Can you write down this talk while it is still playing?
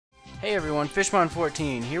Hey everyone,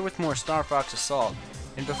 Fishmon14 here with more Star Fox Assault.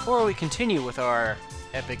 And before we continue with our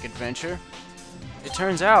epic adventure, it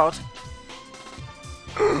turns out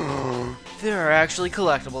there are actually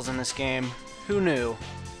collectibles in this game. Who knew?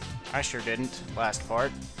 I sure didn't, last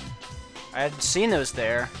part. I had seen those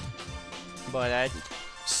there, but I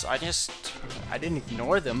didn't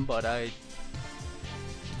ignore them, but I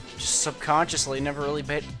just subconsciously never really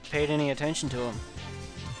paid any attention to them.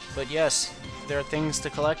 But yes, there are things to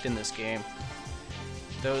collect in this game.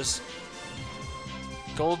 Those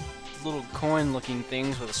gold little coin looking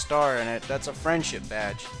things with a star in it, that's a friendship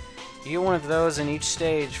badge. You get one of those in each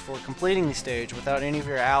stage for completing the stage without any of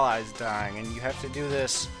your allies dying, and you have to do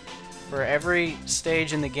this for every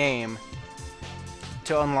stage in the game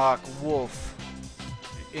to unlock Wolf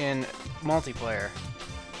in multiplayer.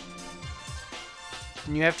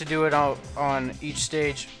 And you have to do it on each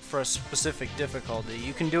stage for a specific difficulty.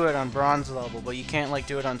 You can do it on bronze level, but you can't like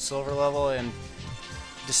do it on silver level and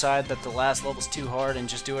decide that the last level's too hard and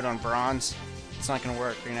just do it on bronze. It's not gonna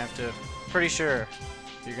work. You're gonna have to, pretty sure,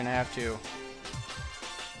 you're gonna have to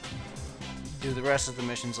do the rest of the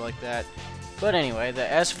missions like that. But anyway,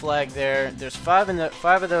 the S flag there's five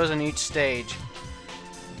of those in each stage.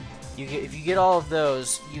 If you get all of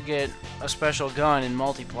those, you get a special gun in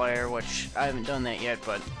multiplayer, which I haven't done that yet,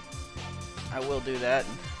 but I will do that.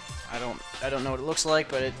 I don't know what it looks like,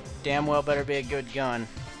 but it damn well better be a good gun,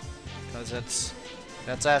 because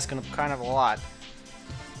that's asking kind of a lot.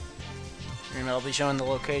 And I'll be showing the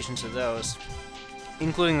locations of those,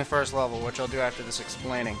 including the first level, which I'll do after this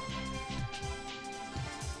explaining.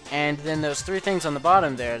 And then those three things on the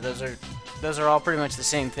bottom there, those are all pretty much the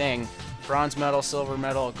same thing. Bronze medal, silver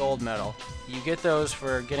medal, gold medal. You get those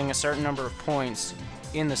for getting a certain number of points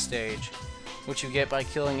in the stage, which you get by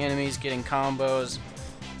killing enemies, getting combos,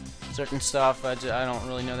 certain stuff. I don't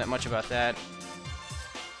really know that much about that.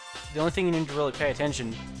 The only thing you need to really pay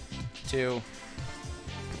attention to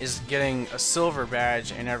is getting a silver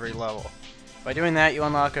badge in every level. By doing that, you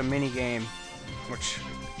unlock a mini game, which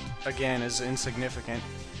again is insignificant,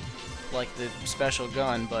 like the special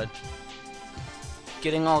gun, but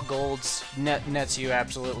getting all golds nets you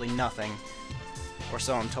absolutely nothing, or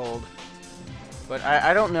so I'm told. But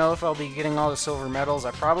I don't know if I'll be getting all the silver medals.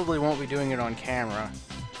 I probably won't be doing it on camera,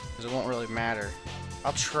 because it won't really matter.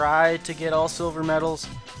 I'll try to get all silver medals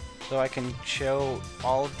so I can show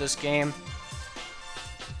all of this game.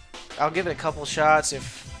 I'll give it a couple shots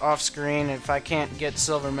if off screen. If I can't get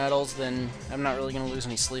silver medals, then I'm not really going to lose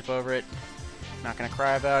any sleep over it. I'm not going to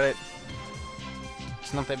cry about it.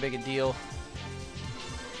 It's not that big a deal.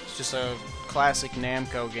 It's just a classic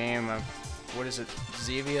Namco game of, what is it,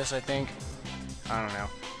 Xevious, I think? I don't know.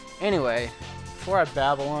 Anyway, before I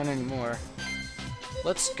babble on anymore,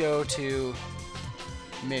 let's go to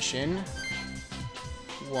Mission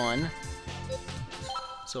 1,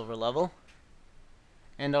 silver level,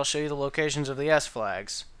 and I'll show you the locations of the S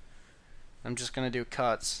flags. I'm just going to do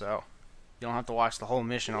cuts, so you don't have to watch the whole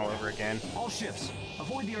mission all over again. All ships,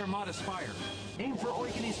 avoid the Armada's fire. Aim for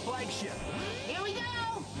Oikone's flagship. Here we go!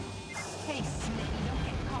 Hey, Smitty, don't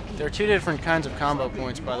get cocky. There are two different kinds of combo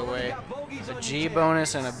points, by the way. A G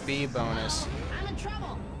bonus and a B bonus. I'm in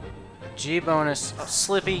trouble. A G bonus... Oh,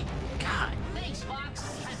 Slippy. God. Thanks, Fox.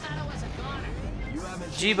 I thought I was a goner.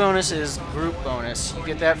 G bonus is group bonus. You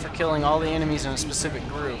get that for killing all the enemies in a specific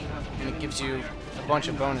group, and it gives you a bunch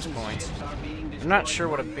of bonus points. I'm not sure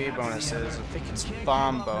what a B bonus is. I think it's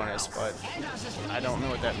bomb bonus, but I don't know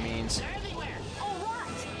what that means. They're everywhere. All right.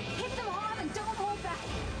 Hit them hard and don't hold back.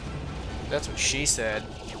 That's what she said.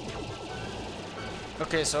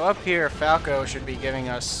 Okay, so up here, Falco should be giving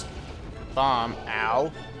us bomb.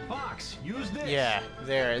 Ow. Fox, use this. Yeah,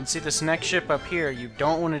 there. And see this next ship up here, you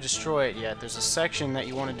don't want to destroy it yet. There's a section that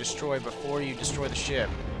you want to destroy before you destroy the ship.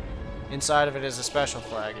 Inside of it is a special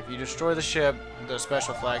flag. If you destroy the ship, the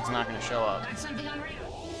special flag's not going to show up. That's something on radar.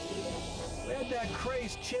 Where'd that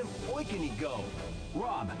crazed chimp Oikone go?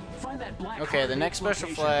 Rob, find that black. Okay, the next special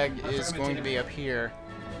flag location. is going to be up here.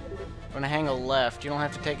 I'm going to hang a left. You don't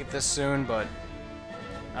have to take it this soon, but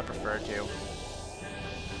I prefer to.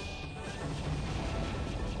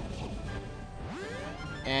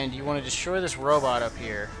 And you want to destroy this robot up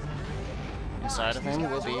here. Inside of him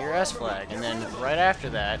will be your S flag. And then right after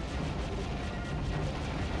that...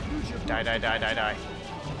 Die, die, die, die, die.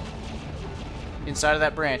 Inside of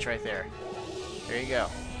that branch right there. There you go.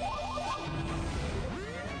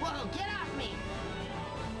 Whoa, get off me.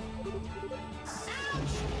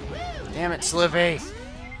 Ouch. Woo. Damn it, Slippy!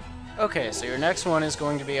 Okay, so your next one is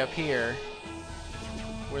going to be up here,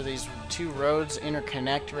 where these two roads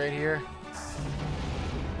interconnect right here.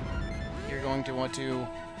 You're going to want to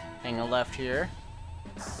hang a left here.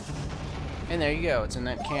 And there you go, it's in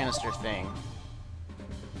that canister thing.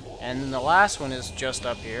 And then the last one is just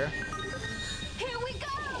up here. Here we go!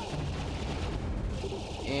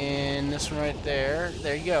 And this one right there.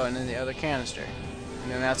 There you go, and then the other canister.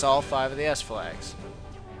 And then that's all 5 of the S flags.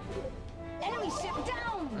 Enemy ship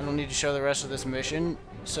down! I don't need to show the rest of this mission,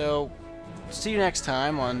 so see you next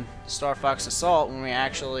time on Star Fox Assault when we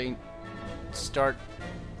actually start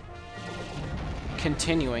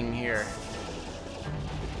continuing here.